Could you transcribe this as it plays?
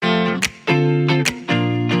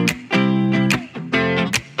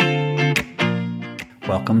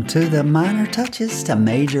Welcome to the Minor Touches to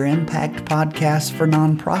Major Impact podcast for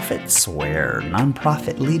nonprofits, where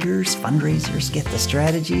nonprofit leaders, fundraisers get the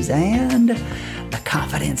strategies and the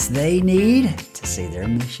confidence they need to see their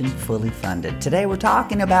mission fully funded. Today we're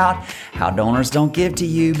talking about how donors don't give to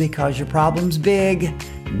you because your problem's big.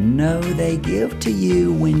 No, they give to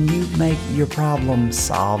you when you make your problem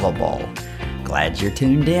solvable. Glad you're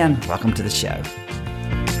tuned in. Welcome to the show.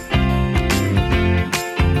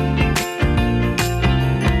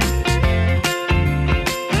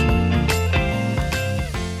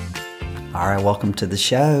 All right, welcome to the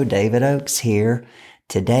show. David Oakes here.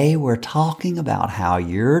 Today we're talking about how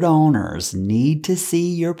your donors need to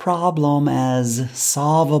see your problem as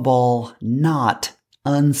solvable, not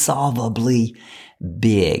unsolvably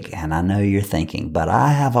big. And I know you're thinking, but I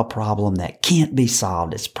have a problem that can't be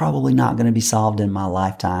solved. It's probably not going to be solved in my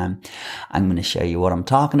lifetime. I'm going to show you what I'm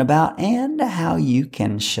talking about and how you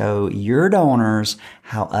can show your donors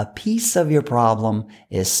how a piece of your problem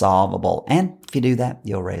is solvable. And if you do that,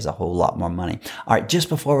 you'll raise a whole lot more money. All right, just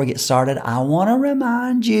before we get started, I want to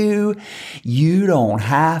remind you, you don't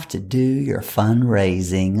have to do your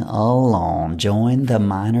fundraising alone. Join the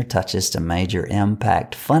Minor Touches to Major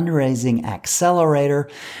Impact Fundraising Accelerator,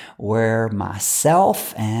 where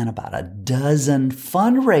myself and about a dozen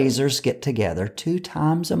fundraisers get together 2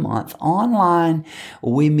 times a month online.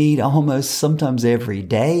 We meet almost sometimes every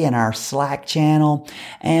day in our Slack channel,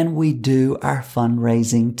 and we do our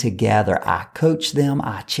fundraising together. I coach them,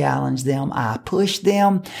 I challenge them, I push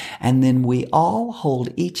them, and then we all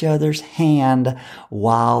hold each other's hand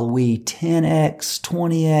while we 10x,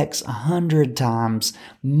 20x, 100 times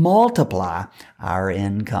multiply our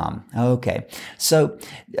income. Okay, so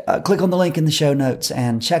click on the link in the show notes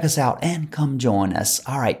and check us out and come join us.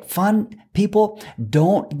 All right, fun people,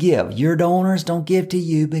 don't give. Your donors don't give to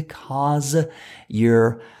you because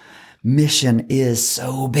your mission is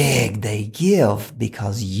so big. They give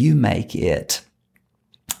because you make it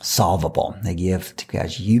solvable. They give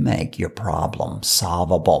because you make your problem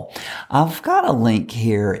solvable. I've got a link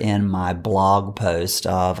here in my blog post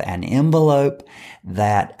of an envelope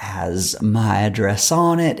that has my address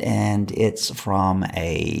on it, and it's from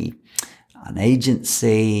an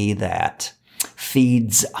agency that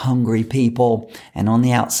feeds hungry people. And on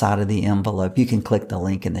the outside of the envelope, you can click the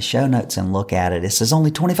link in the show notes and look at it. It says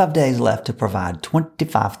only 25 days left to provide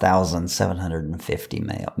 25,750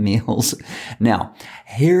 meals. Now,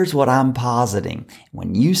 here's what I'm positing.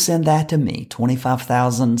 When you send that to me,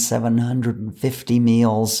 25,750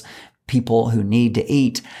 meals, people who need to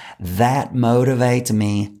eat, that motivates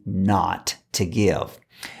me not to give,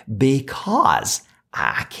 because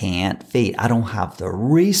I can't feed. I don't have the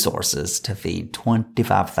resources to feed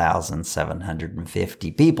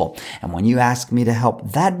 25,750 people. And when you ask me to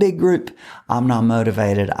help that big group, I'm not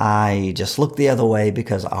motivated. I just look the other way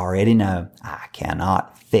because I already know I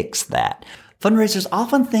cannot fix that. Fundraisers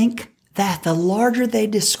often think that the larger they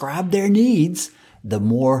describe their needs, the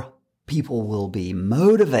more people will be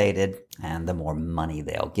motivated and the more money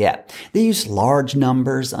they'll get. They use large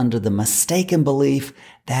numbers under the mistaken belief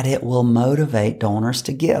that it will motivate donors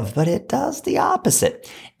to give, but it does the opposite.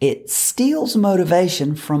 It steals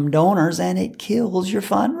motivation from donors and it kills your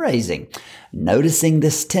fundraising. Noticing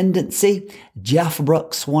this tendency, Jeff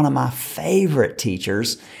Brooks, one of my favorite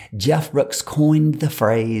teachers, Jeff Brooks coined the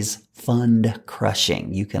phrase fund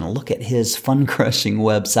crushing. You can look at his fund crushing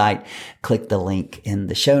website, click the link in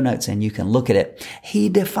the show notes, and you can look at it. He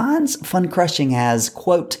defines fund crushing as,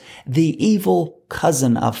 quote, the evil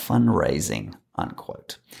cousin of fundraising,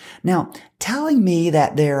 unquote. Now, telling me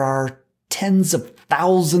that there are tens of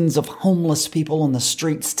thousands of homeless people on the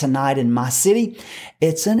streets tonight in my city,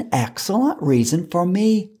 it's an excellent reason for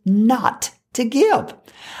me not to give.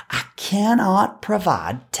 I cannot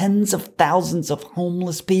provide tens of thousands of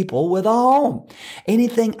homeless people with a home.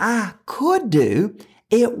 Anything I could do,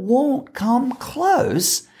 it won't come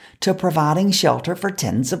close to providing shelter for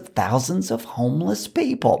tens of thousands of homeless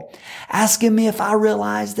people. Asking me if I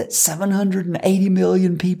realize that 780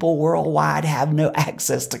 million people worldwide have no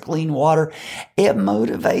access to clean water, it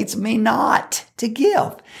motivates me not to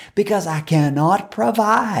give, because I cannot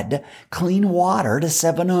provide clean water to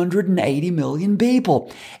 780 million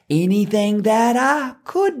people. Anything that I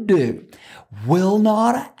could do will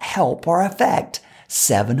not help or affect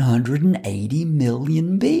 780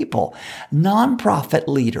 million people. Nonprofit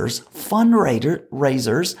leaders,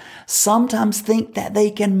 fundraisers, sometimes think that they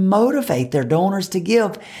can motivate their donors to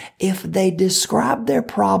give if they describe their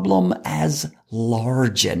problem as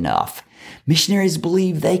large enough. Missionaries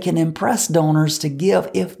believe they can impress donors to give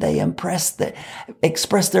if they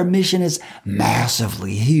express their mission is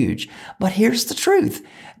massively huge. But here's the truth.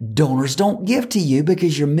 Donors don't give to you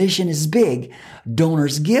because your mission is big.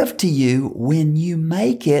 Donors give to you when you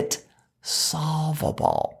make it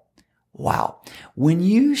solvable. Wow. When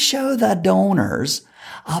you show the donors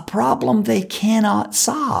a problem they cannot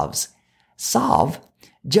solve,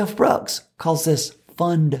 Jeff Brooks calls this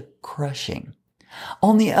fund crushing.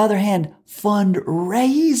 On the other hand,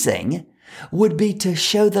 fundraising would be to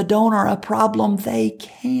show the donor a problem they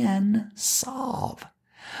can solve.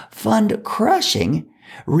 Fund crushing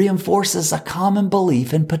reinforces a common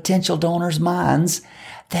belief in potential donors' minds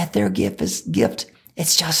that their gift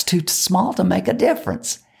it's just too small to make a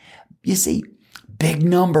difference. You see, big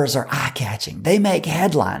numbers are eye-catching. They make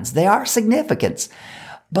headlines. They are significant,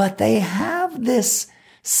 but they have this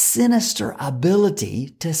sinister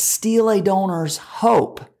ability to steal a donor's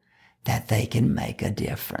hope that they can make a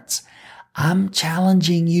difference. I'm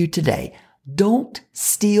challenging you today. Don't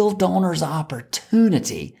steal donors'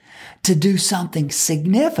 opportunity to do something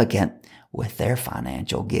significant with their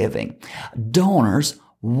financial giving. Donors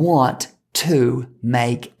want to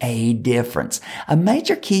make a difference. A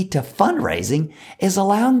major key to fundraising is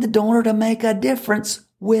allowing the donor to make a difference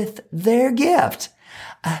with their gift.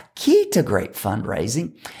 A key to great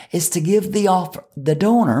fundraising is to give the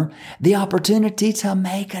donor the opportunity to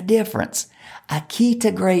make a difference. A key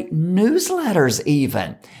to great newsletters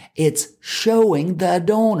even, it's showing the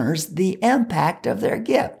donors the impact of their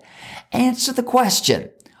gift. Answer the question,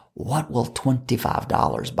 what will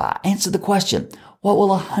 $25 buy? Answer the question, what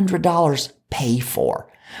will $100 pay for?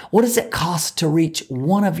 What does it cost to reach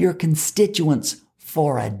one of your constituents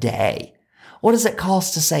for a day? What does it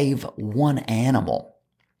cost to save one animal?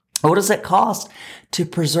 What does it cost to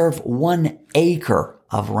preserve 1 acre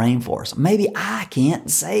of rainforest? Maybe I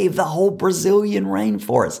can't save the whole Brazilian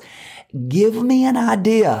rainforest. Give me an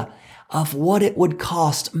idea of what it would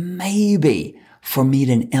cost maybe for me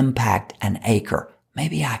to impact an acre.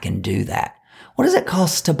 Maybe I can do that. What does it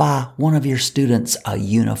cost to buy one of your students a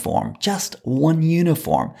uniform? Just one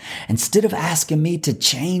uniform. Instead of asking me to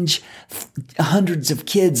change hundreds of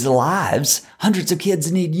kids' lives, hundreds of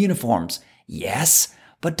kids need uniforms. Yes,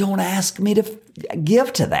 but don't ask me to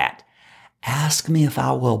give to that. Ask me if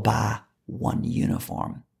I will buy one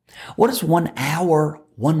uniform. What does 1 hour,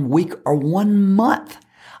 1 week, or 1 month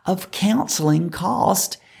of counseling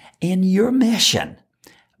cost in your mission?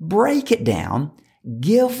 Break it down.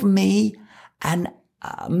 Give me an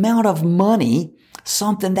amount of money,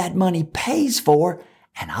 something that money pays for,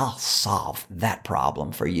 and I'll solve that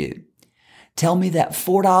problem for you. Tell me that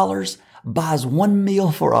 $4 buys 1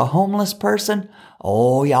 meal for a homeless person.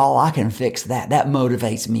 Oh, y'all, I can fix that. That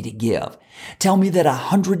motivates me to give. Tell me that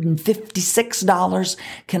 $156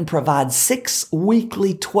 can provide 6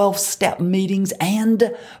 weekly 12-step meetings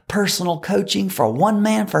and personal coaching for 1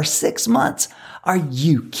 man for 6 months. Are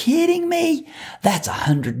you kidding me? That's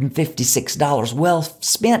 $156 well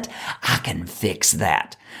spent. I can fix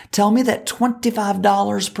that. Tell me that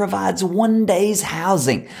 $25 provides 1 day's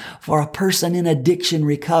housing for a person in addiction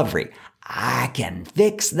recovery. I can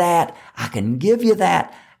fix that. I can give you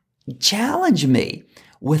that. Challenge me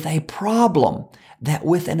with a problem that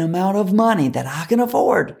with an amount of money that I can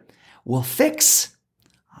afford will fix.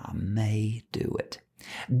 I may do it.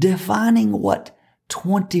 Defining what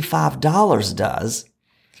 $25 does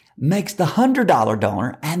makes the $100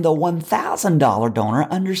 donor and the $1,000 donor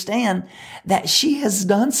understand that she has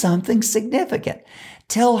done something significant.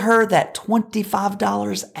 Tell her that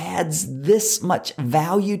 $25 adds this much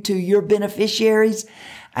value to your beneficiaries,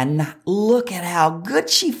 and look at how good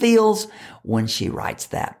she feels when she writes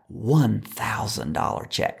that $1,000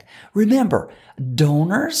 check. Remember,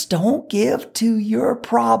 donors don't give to your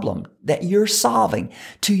problem that you're solving,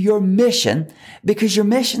 to your mission, because your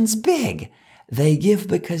mission's big. They give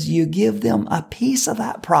because you give them a piece of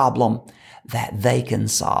that problem that they can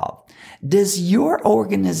solve. Does your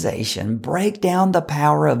organization break down the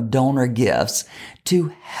power of donor gifts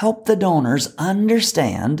to help the donors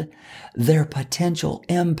understand their potential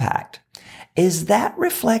impact? Is that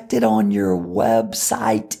reflected on your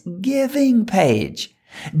website giving page?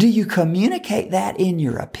 Do you communicate that in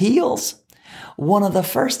your appeals? One of the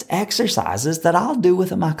first exercises that I'll do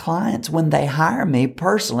with my clients when they hire me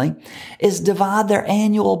personally is divide their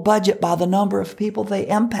annual budget by the number of people they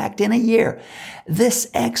impact in a year. This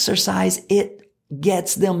exercise, it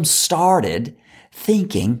gets them started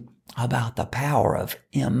thinking about the power of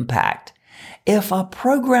impact. If a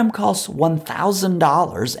program costs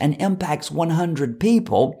 $1,000 and impacts 100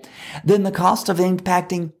 people, then the cost of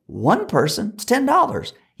impacting one person is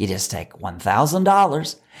 $10. You just take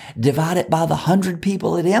 $1,000 Divide it by the 100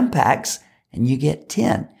 people it impacts, and you get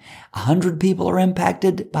 10. 100 people are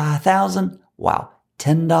impacted by 1,000. Wow,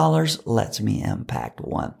 $10 lets me impact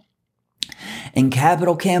one. In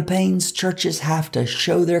capital campaigns, churches have to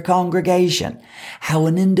show their congregation how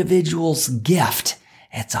an individual's gift,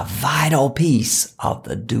 it's a vital piece of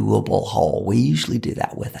the doable whole. We usually do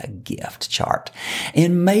that with a gift chart.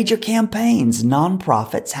 In major campaigns,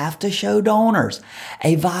 nonprofits have to show donors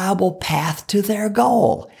a viable path to their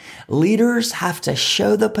goal. Leaders have to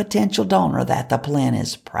show the potential donor that the plan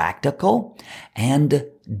is practical and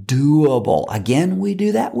doable. Again, we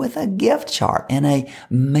do that with a gift chart in a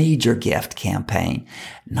major gift campaign.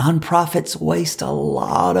 Nonprofits waste a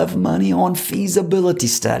lot of money on feasibility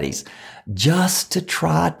studies just to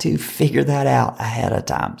try to figure that out ahead of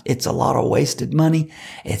time. It's a lot of wasted money.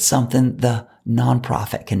 It's something the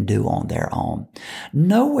nonprofit can do on their own.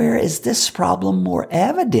 Nowhere is this problem more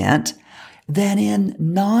evident than in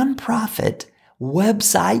nonprofit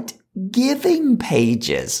website giving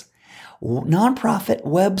pages. Nonprofit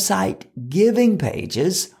website giving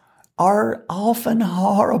pages are often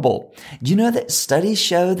horrible. Do you know that studies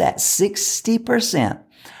show that 60%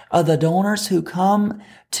 of the donors who come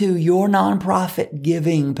to your nonprofit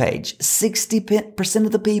giving page, 60%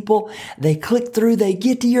 of the people, they click through, they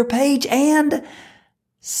get to your page, and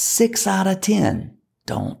 6 out of 10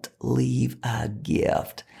 don't leave a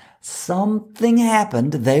gift. Something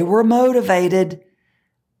happened. They were motivated,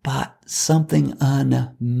 but something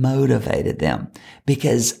unmotivated them,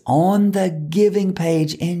 because on the giving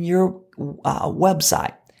page in your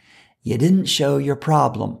website, you didn't show your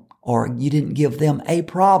problem, or you didn't give them a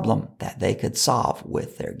problem that they could solve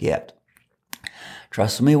with their gift.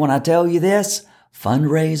 Trust me when I tell you this,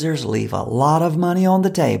 fundraisers leave a lot of money on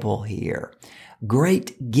the table here.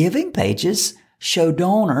 Great giving pages show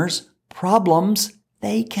donors problems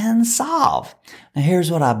they can solve. Now here's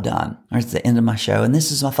what I've done. It's the end of my show, and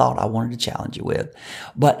this is my thought I wanted to challenge you with.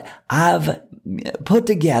 But I've put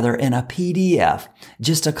together in a PDF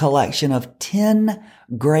just a collection of 10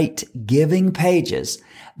 great giving pages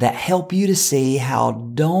that help you to see how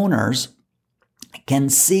donors can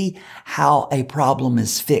see how a problem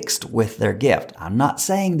is fixed with their gift. I'm not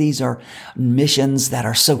saying these are missions that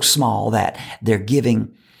are so small that they're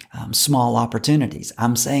giving small opportunities.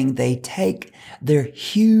 I'm saying they take their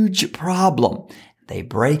huge problem, they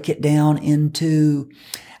break it down into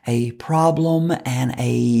a problem and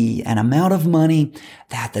an amount of money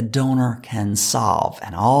that the donor can solve.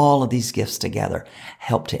 And all of these gifts together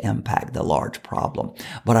help to impact the large problem.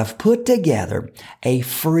 But I've put together a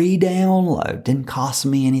free download. Didn't cost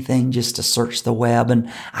me anything, just to search the web,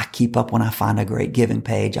 and I keep up when I find a great giving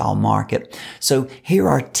page, I'll mark it. So here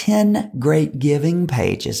are 10 great giving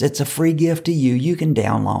pages. It's a free gift to you. You can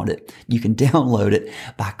download it. You can download it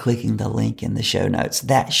by clicking the link in the show notes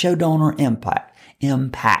that show donor impact.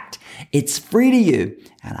 It's free to you,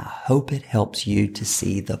 and I hope it helps you to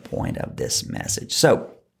see the point of this message.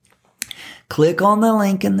 So click on the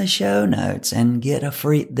link in the show notes and get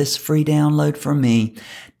this free download from me.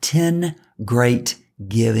 10 great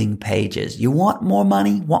giving pages. You want more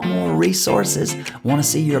money? Want more resources? Want to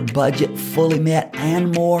see your budget fully met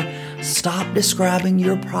and more? Stop describing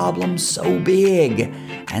your problem so big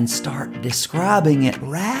and start describing it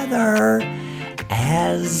rather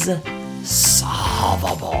as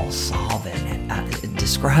solvable.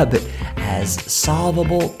 Describe it as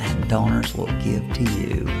solvable, and donors will give to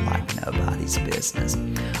you like nobody's business.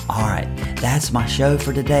 All right, that's my show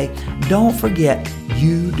for today. Don't forget,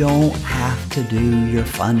 you don't have to do your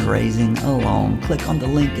fundraising alone. Click on the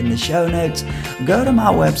link in the show notes. Go to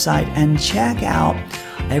my website and check out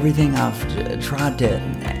everything I've tried to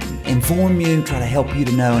inform you, try to help you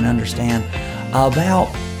to know and understand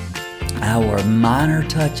about our minor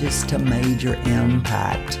touches to major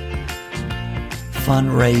impact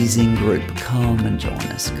fundraising group. Come and join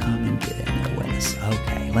us. Come and get in there with us.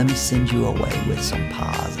 Okay, let me send you away with some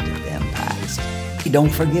positive impacts.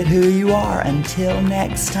 Don't forget who you are. Until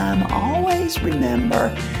next time, always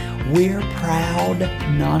remember, we're proud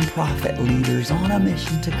nonprofit leaders on a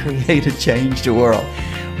mission to create a changed world.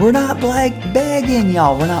 We're not begging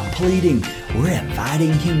y'all. We're not pleading. We're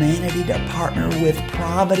inviting humanity to partner with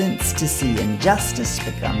Providence to see injustice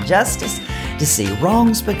become justice, to see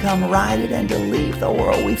wrongs become righted, and to leave the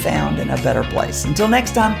world we found in a better place. Until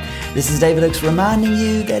next time, this is David Oakes reminding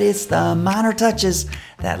you that it's the minor touches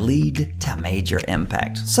that lead to major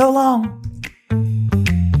impact. So long.